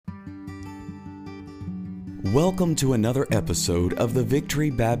Welcome to another episode of the Victory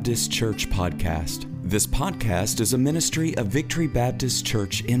Baptist Church podcast. This podcast is a ministry of Victory Baptist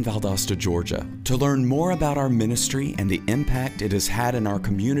Church in Valdosta, Georgia. To learn more about our ministry and the impact it has had in our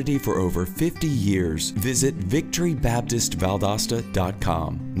community for over 50 years, visit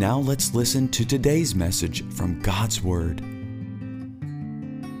victorybaptistvaldosta.com. Now let's listen to today's message from God's Word.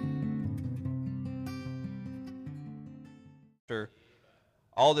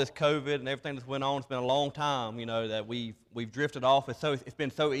 All this COVID and everything that's went on, it's been a long time, that we've drifted off. It's been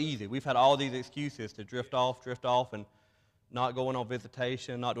so easy. We've had all these excuses to drift off, and not going on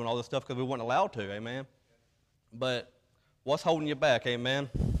visitation, not doing all this stuff because we weren't allowed to, amen? But what's holding you back, amen?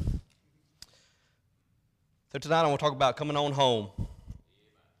 So tonight I want to talk about coming on home.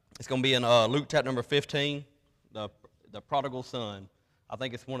 It's going to be in Luke chapter number 15, the prodigal son. I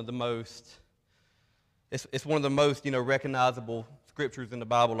think it's one of the most, it's one of the most, recognizable scriptures in the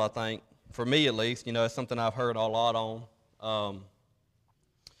Bible, I think, for me at least. It's something I've heard a lot on.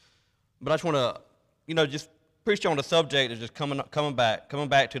 But I just want to, just preach on the subject of just coming back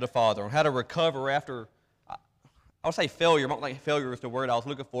to the Father, on how to recover after, I'll say failure. I don't think failure is the word I was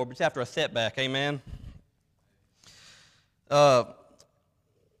looking for, but just after a setback, amen? We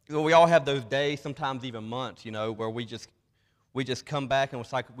all have those days, sometimes even months, where we just come back and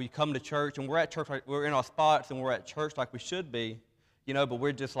it's like we come to church and we're at church, like we're in our spots and we're at church like we should be, but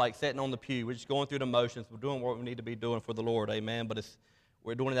we're just like sitting on the pew. We're just going through the motions. We're doing what we need to be doing for the Lord, amen. But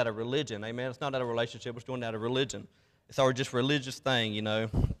we're doing it out of religion, amen. It's not out of relationship. We're doing it out of religion. It's our just religious thing,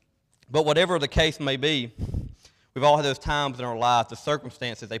 But whatever the case may be, we've all had those times in our life, the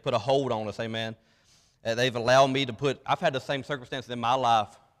circumstances, they put a hold on us, amen. They've allowed me to I've had the same circumstances in my life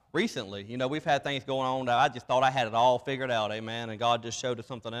recently. We've had things going on that I just thought I had it all figured out, amen, and God just showed us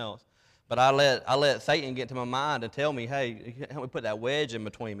something else. But I let Satan get to my mind and tell me, hey, help me put that wedge in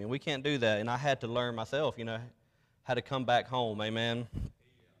between me. And we can't do that. And I had to learn myself, how to come back home, amen.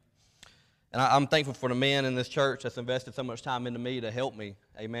 And I'm thankful for the men in this church that's invested so much time into me to help me,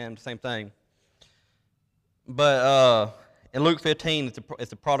 amen, same thing. But in Luke 15,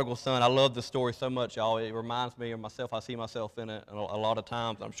 it's the prodigal son. I love the story so much, y'all. It reminds me of myself. I see myself in it a lot of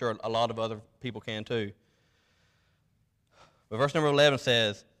times. I'm sure a lot of other people can too. But verse number 11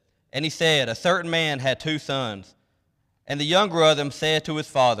 says, "And he said, a certain man had 2 sons. And the younger of them said to his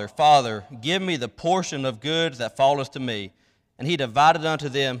father, Father, give me the portion of goods that falleth to me. And he divided unto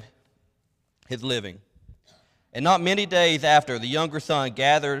them his living. And not many days after, the younger son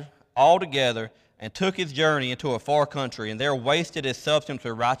gathered all together and took his journey into a far country, and there wasted his substance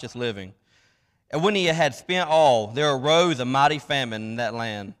with righteous living. And when he had spent all, there arose a mighty famine in that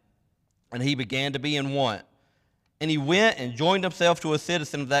land, and he began to be in want. And he went and joined himself to a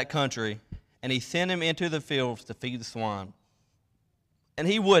citizen of that country, and he sent him into the fields to feed the swine. And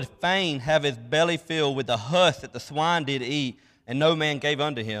he would fain have his belly filled with the husk that the swine did eat, and no man gave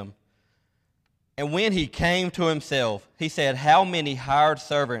unto him. And when he came to himself, he said, How many hired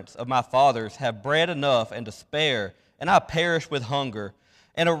servants of my father's have bread enough and to spare, and I perish with hunger?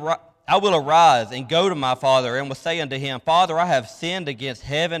 And I will arise and go to my father, and will say unto him, Father, I have sinned against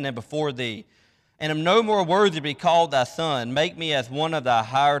heaven and before thee, and am no more worthy to be called thy son. Make me as one of thy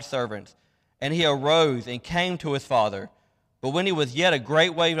hired servants. And he arose and came to his father. But when he was yet a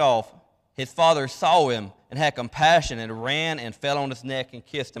great way off, his father saw him and had compassion, and ran and fell on his neck and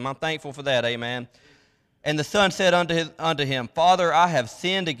kissed him." I'm thankful for that, amen. And the son said unto him, Father, I have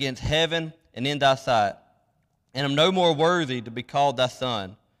sinned against heaven and in thy sight, and am no more worthy to be called thy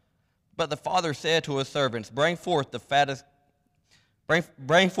son. But the father said to his servants, Bring forth the best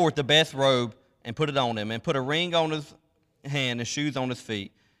robe, and put it on him, and put a ring on his hand and shoes on his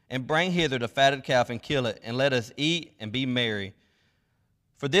feet. And bring hither the fatted calf, and kill it, and let us eat and be merry.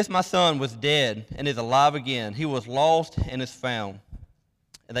 For this my son was dead, and is alive again. He was lost, and is found.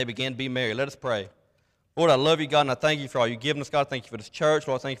 And they began to be merry. Let us pray. Lord, I love you, God, and I thank you for all you've given us, God. Thank you for this church.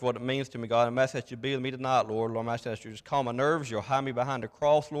 Lord, thank you for what it means to me, God. I'm asking that you be with me tonight, Lord. Lord, I'm asking that you just calm my nerves. You'll hide me behind the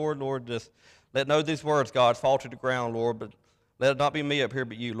cross, Lord. Lord, just let none of these words, God, fall to the ground, Lord. But let it not be me up here,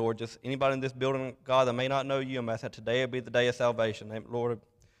 but you, Lord. Just anybody in this building, God, that may not know you, I'm asking that today will be the day of salvation. Lord,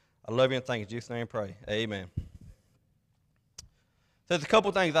 I love you and thank you. In Jesus' name I pray. Amen. So there's a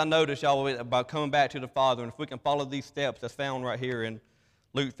couple things I noticed, y'all, about coming back to the Father. And if we can follow these steps that's found right here in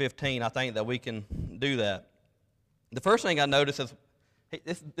Luke 15, I think that we can do that. The first thing I noticed is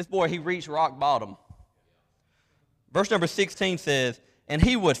this boy, he reached rock bottom. Verse number 16 says, And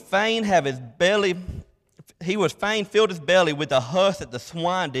he would fain filled his belly with the husk that the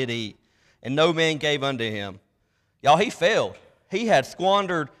swine did eat, and no man gave unto him. Y'all, he failed. He had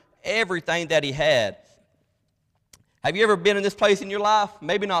squandered everything that he had. Have you ever been in this place in your life?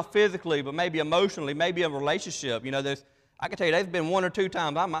 Maybe not physically, but maybe emotionally, maybe a relationship. You know, I can tell you, there's been one or two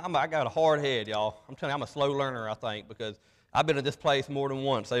times. I got a hard head, y'all. I'm telling you, I'm a slow learner, I think, because I've been in this place more than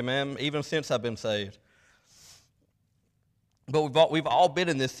once, amen, even since I've been saved. But we've all been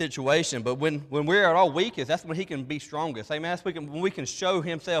in this situation. But when we're at our weakest, that's when he can be strongest. Amen. That's when we can show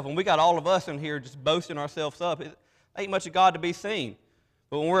himself. And we got all of us in here just boasting ourselves up. It ain't much of God to be seen.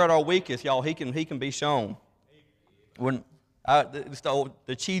 But when we're at our weakest, y'all, he can be shown. It's the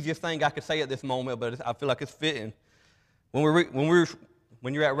cheesiest thing I could say at this moment, but I feel like it's fitting. When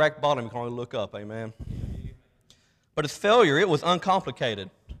you're at rock bottom, you can only look up. Amen. But his failure, it was uncomplicated.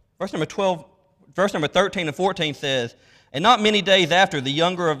 Verse number 13 and 14 says, "And not many days after, the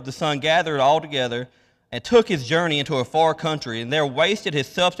younger of the son gathered all together and took his journey into a far country, and there wasted his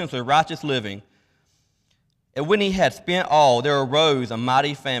substance with righteous living. And when he had spent all, there arose a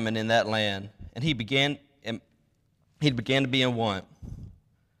mighty famine in that land, and he began to be in want."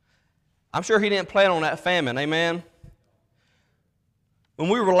 I'm sure he didn't plan on that famine, amen? When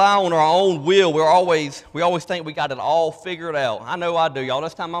we rely on our own will, we always think we got it all figured out. I know I do, y'all.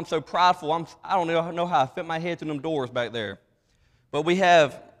 This time I'm so prideful, I don't know how I fit my head through them doors back there. But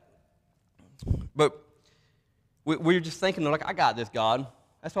we're just thinking, like, I got this, God.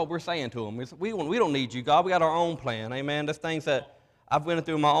 That's what we're saying to him. We don't need you, God. We got our own plan, amen? There's things that I've went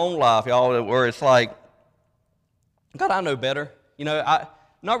through in my own life, y'all, where it's like, God, I know better. You know, I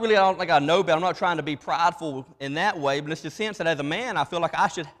don't think I know better. I'm not trying to be prideful in that way, but it's the sense that as a man, I feel like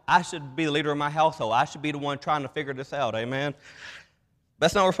I should be the leader of my household. I should be the one trying to figure this out, amen?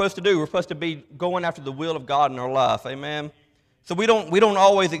 That's not what we're supposed to do. We're supposed to be going after the will of God in our life, amen? So we don't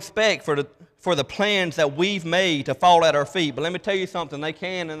always expect for the plans that we've made to fall at our feet. But let me tell you something, they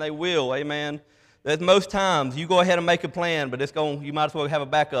can and they will, amen? There's most times you go ahead and make a plan, but you might as well have a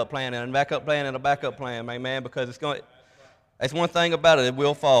backup plan and a backup plan and a backup plan, amen? Because that's one thing about it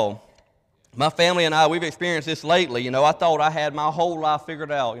will fall. My family and I, we've experienced this lately. You know, I thought I had my whole life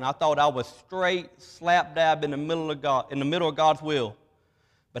figured out. You know, I thought I was straight, slap dab in the middle of God's will.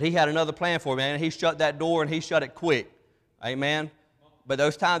 But he had another plan for me, and he shut that door, and he shut it quick. Amen? But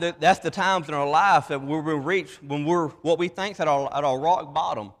those times, that's the times in our life that we will reach when we're what we think at our rock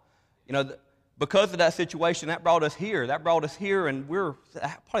bottom. You know, because of that situation, that brought us here. And we're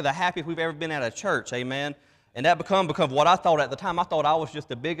probably the happiest we've ever been at a church. Amen? And that because what I thought at the time, I thought I was just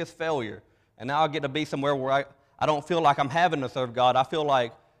the biggest failure. And now I get to be somewhere where I don't feel like I'm having to serve God. I feel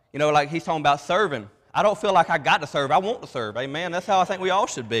like, you know, like he's talking about serving. I don't feel like I got to serve. I want to serve. Amen? That's how I think we all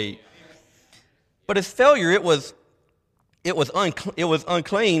should be. But his failure, it was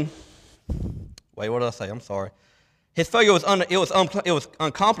unclean. Wait, what did I say? I'm sorry. His failure was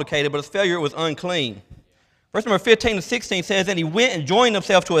uncomplicated, but his failure was unclean. Verse number 15 and 16 says, "And he went and joined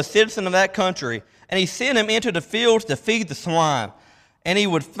himself to a citizen of that country, and he sent him into the fields to feed the swine. And he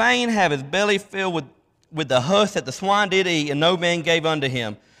would fain have his belly filled with the husk that the swine did eat, and no man gave unto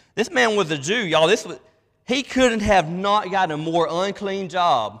him." This man was a Jew, y'all. He couldn't have not gotten a more unclean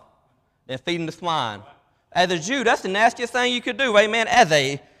job than feeding the swine. As a Jew, that's the nastiest thing you could do, amen. As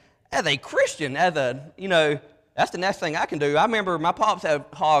a Christian, that's the next thing I can do. I remember my pops had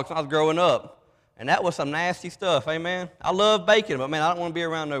hogs when I was growing up. And that was some nasty stuff, amen. I love bacon, but man, I don't want to be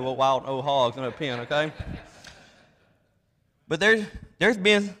around no wild old hogs in a pen, okay? But there's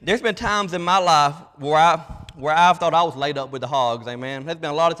been times in my life where I've thought I was laid up with the hogs, amen. There's been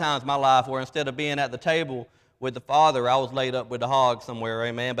a lot of times in my life where instead of being at the table with the Father, I was laid up with the hogs somewhere,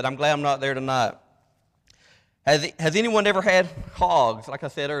 amen. But I'm glad I'm not there tonight. Has anyone ever had hogs? Like I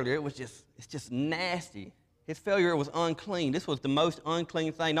said earlier, it's just nasty. His failure was unclean. This was the most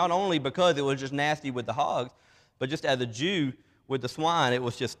unclean thing, not only because it was just nasty with the hogs, but just as a Jew with the swine, it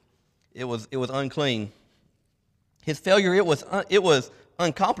was unclean. His failure, it was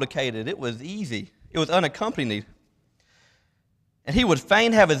uncomplicated. It was easy. It was unaccompanied. And he would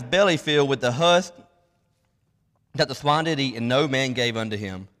fain have his belly filled with the husk that the swine did eat, and no man gave unto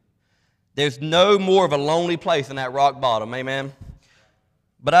him. There's no more of a lonely place than that rock bottom, amen?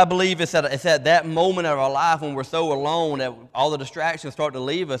 But I believe it's at that moment of our life when we're so alone that all the distractions start to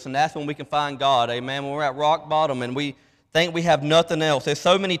leave us, and that's when we can find God, amen? When we're at rock bottom and we think we have nothing else. There's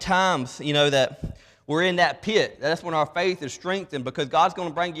so many times, that we're in that pit. That's when our faith is strengthened because God's going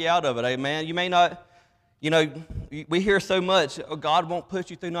to bring you out of it, amen? You may not, we hear so much, God won't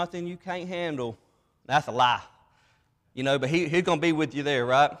put you through nothing you can't handle. That's a lie, but He's going to be with you there,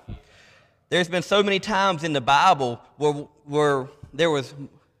 right? There's been so many times in the Bible where there was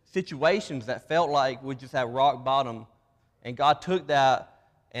situations that felt like we just had rock bottom, and God took that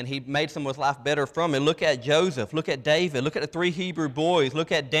and He made someone's life better from it. Look at Joseph, look at David, look at the 3 Hebrew boys,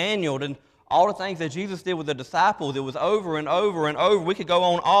 look at Daniel, and all the things that Jesus did with the disciples. It was over and over and over. We could go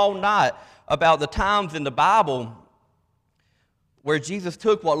on all night about the times in the Bible where Jesus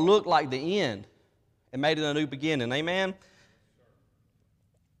took what looked like the end and made it a new beginning. Amen?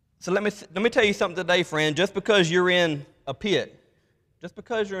 So let me tell you something today, friend. Just because you're in a pit, just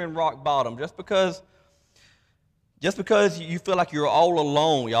because you're in rock bottom, just because you feel like you're all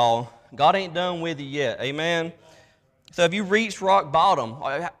alone, y'all, God ain't done with you yet. Amen? So have you reached rock bottom?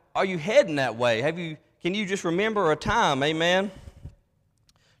 Are you heading that way? Can you just remember a time? Amen?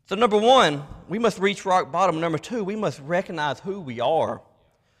 So number one, we must reach rock bottom. Number two, we must recognize who we are.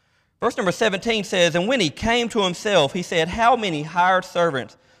 Verse number 17 says, "And when he came to himself, he said, how many hired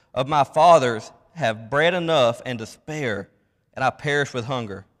servants of my father's have bread enough and to spare, and I perish with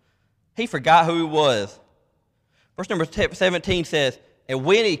hunger." He forgot who he was. Verse number 17 says, "And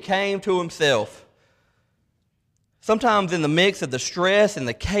when he came to himself." Sometimes in the mix of the stress and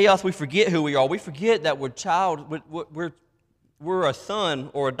the chaos, we forget who we are. We forget that we're a son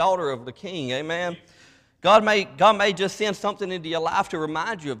or a daughter of the King. Amen. God may just send something into your life to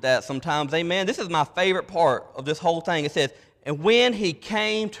remind you of that sometimes. Amen. This is my favorite part of this whole thing. It says, "And when he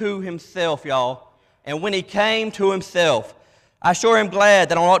came to himself," y'all. And when he came to himself. I sure am glad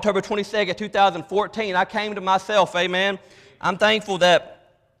that on October 22nd, 2014, I came to myself. Amen. I'm thankful that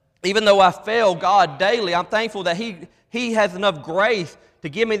even though I fail God daily, I'm thankful that He has enough grace to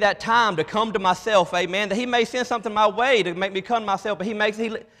give me that time to come to myself. Amen. That He may send something my way to make me come to myself, but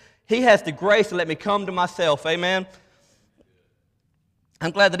He has the grace to let me come to myself. Amen. I'm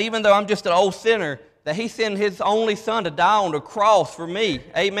glad that even though I'm just an old sinner, that He sent His only Son to die on the cross for me.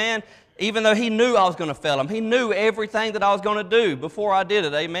 Amen. Even though He knew I was going to fail Him. He knew everything that I was going to do before I did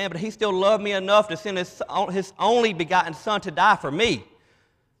it. Amen. But He still loved me enough to send His only begotten Son to die for me.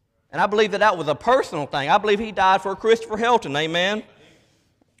 And I believe that was a personal thing. I believe He died for Christopher Helton. Amen.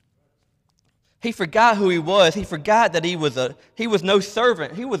 He forgot who He was. He forgot that He was no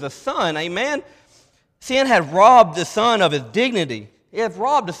servant. He was a son. Amen. Sin had robbed the Son of His dignity. It had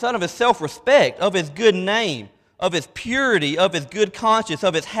robbed the Son of His self-respect, of His good name, of His purity, of His good conscience,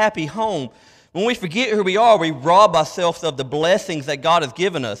 of His happy home. When we forget who we are, we rob ourselves of the blessings that God has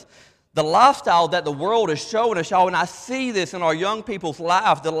given us. The lifestyle that the world is showing us, y'all, and I see this in our young people's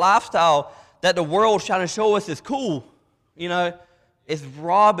lives, the lifestyle that the world's trying to show us is cool, it's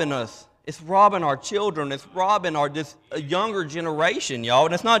robbing us. It's robbing our children. It's robbing this younger generation, y'all.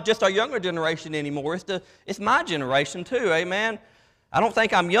 And it's not just our younger generation anymore. It's my generation too, amen? I don't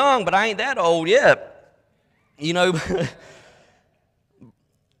think I'm young, but I ain't that old yet,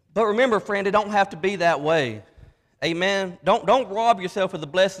 But remember, friend, it don't have to be that way. Amen. Don't rob yourself of the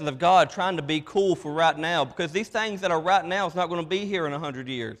blessings of God trying to be cool for right now, because these things that are right now is not going to be here in 100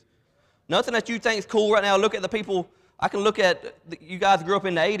 years. Nothing that you think is cool right now. Look at the people. I can look at you guys grew up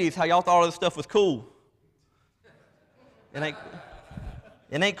in the 80s, how y'all thought all this stuff was cool. It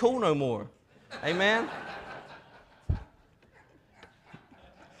ain't cool no more. Amen.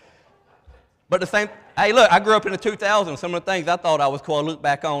 But hey, look, I grew up in the 2000s. Some of the things I thought I was cool, I look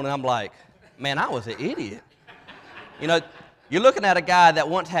back on and I'm like, man, I was an idiot. You're looking at a guy that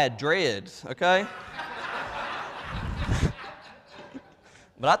once had dreads, okay?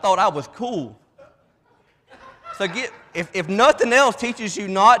 But I thought I was cool. So if nothing else teaches you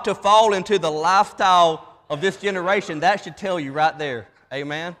not to fall into the lifestyle of this generation, that should tell you right there.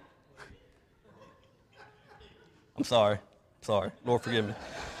 Amen? I'm sorry. Lord, forgive me.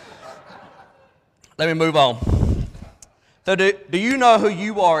 Let me move on. So do you know who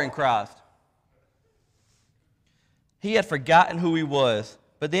you are in Christ? He had forgotten who he was,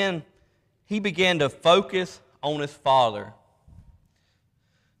 but then he began to focus on his Father.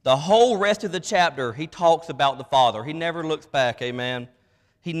 The whole rest of the chapter, he talks about the Father. He never looks back, amen?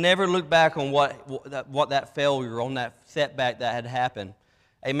 He never looked back on what that failure, on that setback that had happened.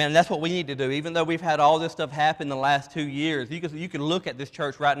 Amen. And that's what we need to do. Even though we've had all this stuff happen the last 2 years, you can look at this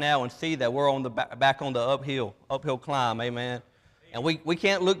church right now and see that we're on the back on the uphill climb, amen? And we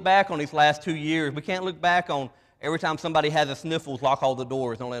can't look back on these last 2 years. We can't look back on every time somebody has a sniffles, lock all the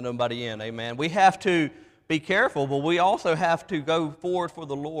doors, don't let nobody in, amen? We have to be careful, but we also have to go forward for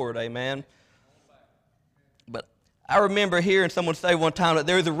the Lord, amen? But I remember hearing someone say one time that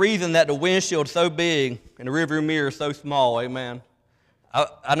there's a reason that the windshield's so big and the rearview mirror is so small, amen?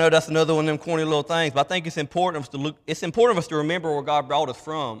 I know that's another one of them corny little things, but I think it's important of us to remember where God brought us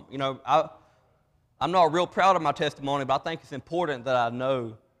from. I'm not real proud of my testimony, but I think it's important that I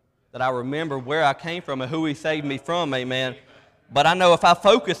know, that I remember where I came from and who He saved me from, amen. But I know if I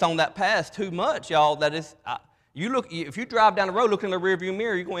focus on that past too much, y'all, if you drive down the road looking in the rearview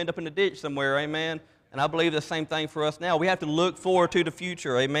mirror, you're going to end up in the ditch somewhere, amen. And I believe the same thing for us now. We have to look forward to the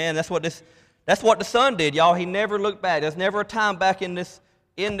future, amen. That's what That's what the Son did, y'all. He never looked back. There's never a time back in this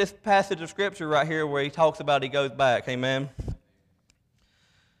passage of Scripture right here where he talks about he goes back. Amen.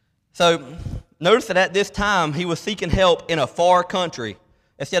 So notice that at this time he was seeking help in a far country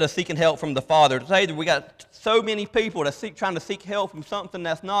instead of seeking help from the Father. Today we got so many people that trying to seek help from something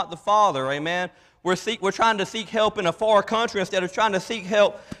that's not the Father. Amen. We're trying to seek help in a far country instead of trying to seek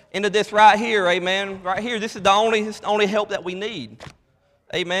help into this right here. Amen. Right here, this is the only help that we need.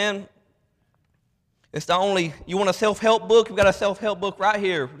 Amen. It's the only, you want a self-help book? We've got a self-help book right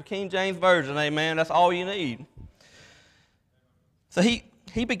here, the King James Version, amen. That's all you need. So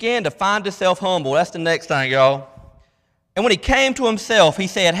he began to find himself humble. That's the next thing, y'all. And when he came to himself, he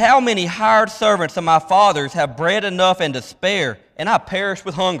said, how many hired servants of my father's have bread enough and to spare, and I perish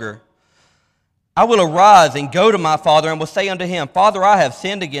with hunger? I will arise and go to my father and will say unto him, Father, I have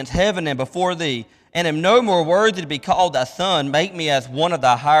sinned against heaven and before thee, and am no more worthy to be called thy son. Make me as one of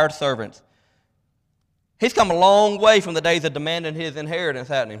thy hired servants. He's come a long way from the days of demanding his inheritance,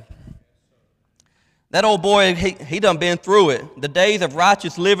 hasn't he? That old boy, he done been through it. The days of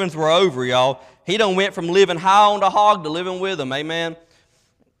righteous livings were over, y'all. He done went from living high on the hog to living with him, amen.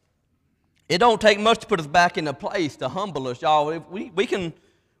 It don't take much to put us back in a place to humble us, y'all. We can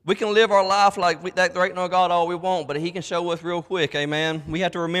live our life like that there ain't no God all we want, but he can show us real quick, amen. We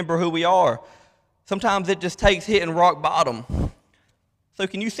have to remember who we are. Sometimes it just takes hitting rock bottom. So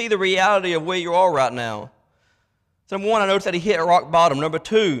can you see the reality of where you are right now? So number one, I noticed that he hit a rock bottom. Number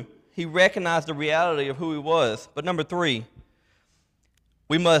two, he recognized the reality of who he was. But number three,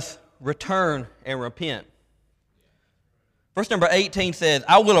 we must return and repent. Verse number 18 says,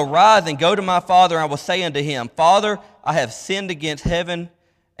 I will arise and go to my father, and I will say unto him, Father, I have sinned against heaven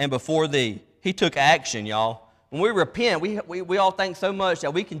and before thee. He took action, y'all. When we repent, we all think so much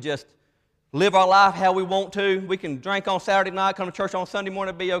that we can just live our life how we want to. We can drink on Saturday night, come to church on Sunday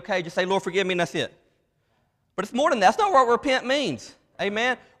morning, be okay. Just say, Lord, forgive me, and that's it. But it's more than that. That's not what repent means.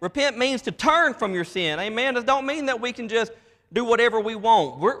 Amen? Repent means to turn from your sin. Amen? It don't mean that we can just do whatever we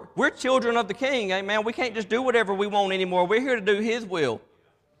want. We're children of the King. Amen? We can't just do whatever we want anymore. We're here to do His will.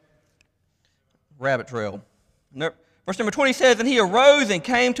 Rabbit trail. Verse number 20 says, and he arose and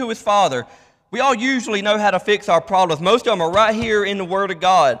came to his father. We all usually know how to fix our problems. Most of them are right here in the Word of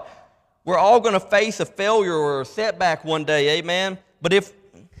God. We're all going to face a failure or a setback one day, amen? But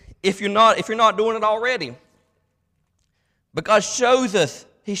if you're not doing it already, but God shows us,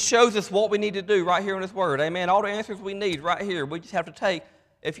 He shows us what we need to do right here in His Word, amen? All the answers we need right here. We just have to take.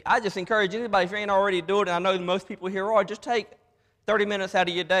 I just encourage anybody, if you ain't already doing it, and I know most people here are, just take 30 minutes out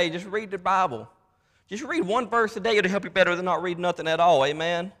of your day. Just read the Bible. Just read one verse a day. It'll help you better than not reading nothing at all,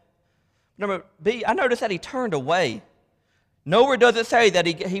 amen? Number B, I noticed that he turned away. Nowhere does it say that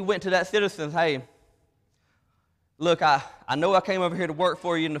he went to that citizen, hey, look, I know I came over here to work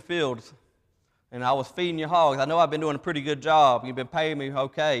for you in the fields, and I was feeding your hogs. I know I've been doing a pretty good job. You've been paying me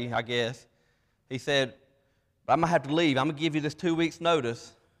okay, I guess. He said, but I'm going to have to leave. I'm going to give you this 2 weeks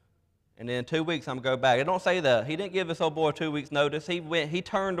notice, and then in 2 weeks I'm going to go back. It don't say that. He didn't give this old boy 2 weeks notice. He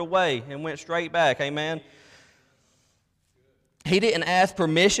turned away and went straight back, amen. He didn't ask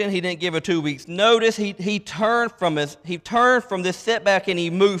permission. He didn't give a 2 weeks notice. He turned from this setback and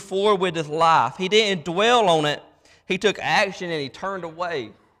he moved forward with his life. He didn't dwell on it. He took action and he turned away.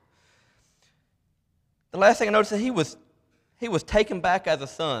 The last thing I noticed is he was taken back as a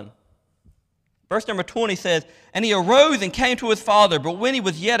son. Verse number 20 says, and he arose and came to his father, but when he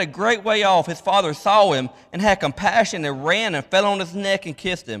was yet a great way off, his father saw him and had compassion and ran and fell on his neck and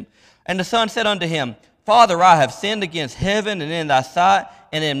kissed him. And the son said unto him, Father, I have sinned against heaven and in thy sight,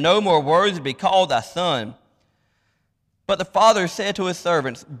 and am no more worthy to be called thy son. But the father said to his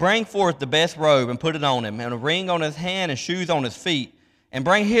servants, bring forth the best robe and put it on him, and a ring on his hand and shoes on his feet. And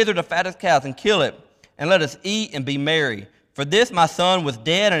bring hither the fattest calf and kill it, and let us eat and be merry. For this my son was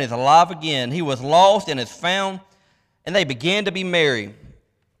dead and is alive again. He was lost and is found. And they began to be merry.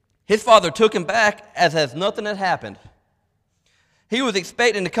 His father took him back as nothing had happened. He was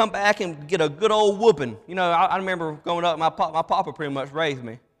expecting to come back and get a good old whooping. You know, I remember growing up, my papa pretty much raised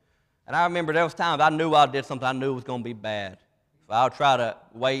me. And I remember there was times I knew I did something I knew was going to be bad. So I would try to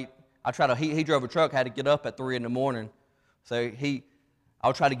wait. He drove a truck, had to get up at 3 in the morning. So I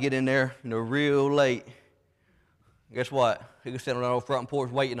would try to get in there, real late. Guess what? He was sitting on the front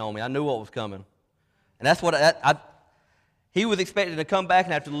porch waiting on me. I knew what was coming. And that's what he was expecting to come back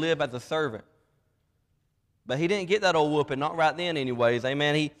and have to live as a servant. But he didn't get that old whooping, not right then anyways.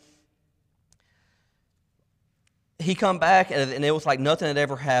 Amen. He come back and it was like nothing had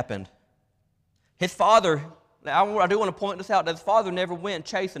ever happened. His father, I do want to point this out, that his father never went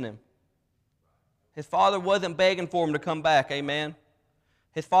chasing him. His father wasn't begging for him to come back, amen.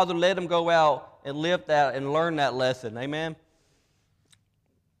 His father let him go out and live that and learn that lesson. Amen?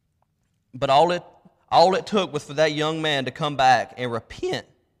 But all it took was for that young man to come back and repent.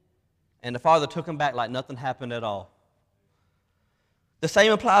 And the father took him back like nothing happened at all. The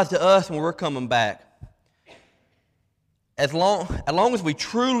same applies to us when we're coming back. As long as we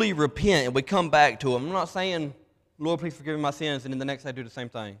truly repent and we come back to Him, I'm not saying, Lord, please forgive me my sins, and then the next day do the same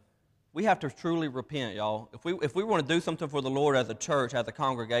thing. We have to truly repent, y'all. If we want to do something for the Lord as a church, as a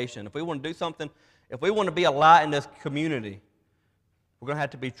congregation, if we want to do something, if we want to be a light in this community, we're going to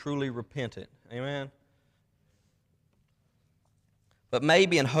have to be truly repentant. Amen? But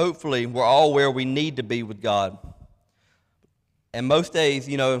maybe and hopefully we're all where we need to be with God. And most days,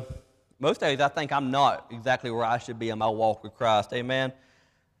 I think I'm not exactly where I should be in my walk with Christ. Amen?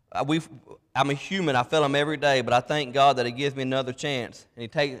 I'm a human. I fail Him every day, but I thank God that He gives me another chance, and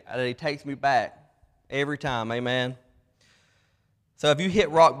He takes me back every time. Amen? So if you hit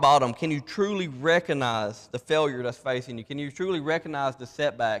rock bottom, can you truly recognize the failure that's facing you? Can you truly recognize the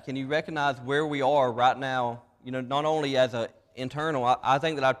setback? Can you recognize where we are right now, not only as an internal, I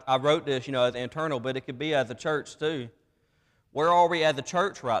think that I wrote this, as internal, but it could be as a church too. Where are we as a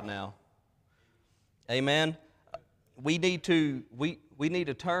church right now? Amen? We need to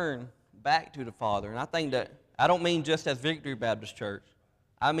turn back to the Father. And I think that, I don't mean just as Victory Baptist Church.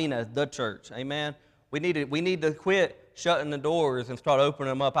 I mean as the church. Amen? We need to quit shutting the doors and start opening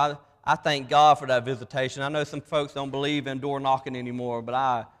them up. I thank God for that visitation. I know some folks don't believe in door knocking anymore, but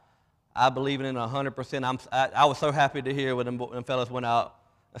I believe in it 100%. I was so happy to hear when them fellas went out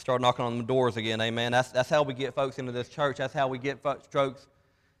and started knocking on the doors again. Amen? That's how we get folks into this church. That's how we get folks.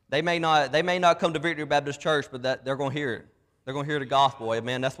 They may not come to Victory Baptist Church, but they're going to hear it. They're going to hear the gospel.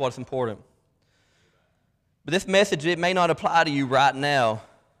 Amen? That's what's important. But this message, it may not apply to you right now.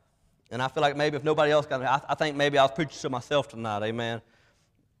 And I feel like maybe if nobody else got it, I think maybe I was preaching to myself tonight. Amen?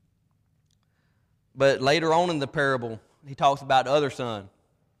 But later on in the parable, He talks about the other son.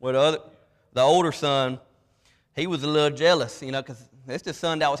 Well, the older son, he was a little jealous, because it's the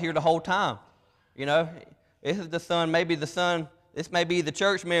son that was here the whole time. This is the son, this may be the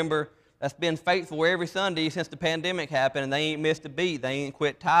church member that's been faithful every Sunday since the pandemic happened, and they ain't missed a beat. They ain't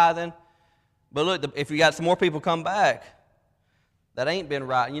quit tithing. But look, if you got some more people come back that ain't been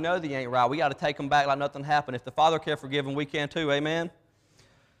right, they ain't right. We got to take them back like nothing happened. If the Father can forgive them, we can too. Amen?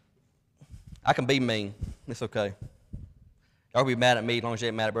 I can be mean. It's okay. Y'all be mad at me as long as you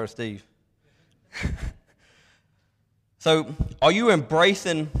ain't mad at Brother Steve. So, are you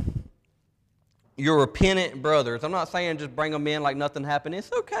embracing your repentant brothers? I'm not saying just bring them in like nothing happened.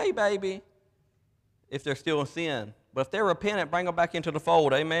 It's okay, baby, if they're still in sin. But if they're repentant, bring them back into the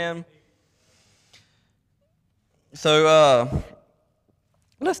fold. Amen? So,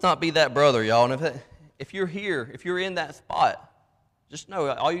 let's not be that brother, y'all. And if you're here, if you're in that spot, just know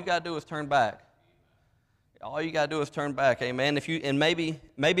all you got to do is turn back. All you got to do is turn back, amen. Maybe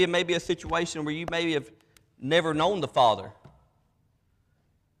it may be a situation where you maybe have never known the Father.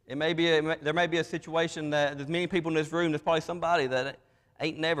 There may be a situation that there's many people in this room. There's probably somebody that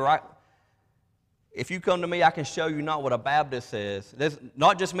ain't never. If you come to me, I can show you not what a Baptist says. There's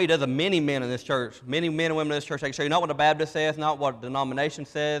not just me. There's many men in this church, many men and women in this church. I can show you not what a Baptist says, not what a denomination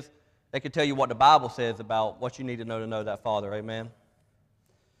says. They can tell you what the Bible says about what you need to know that Father, amen.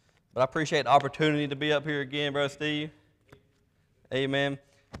 But I appreciate the opportunity to be up here again, Brother Steve. Amen.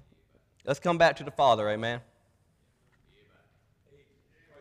 Let's come back to the Father, amen.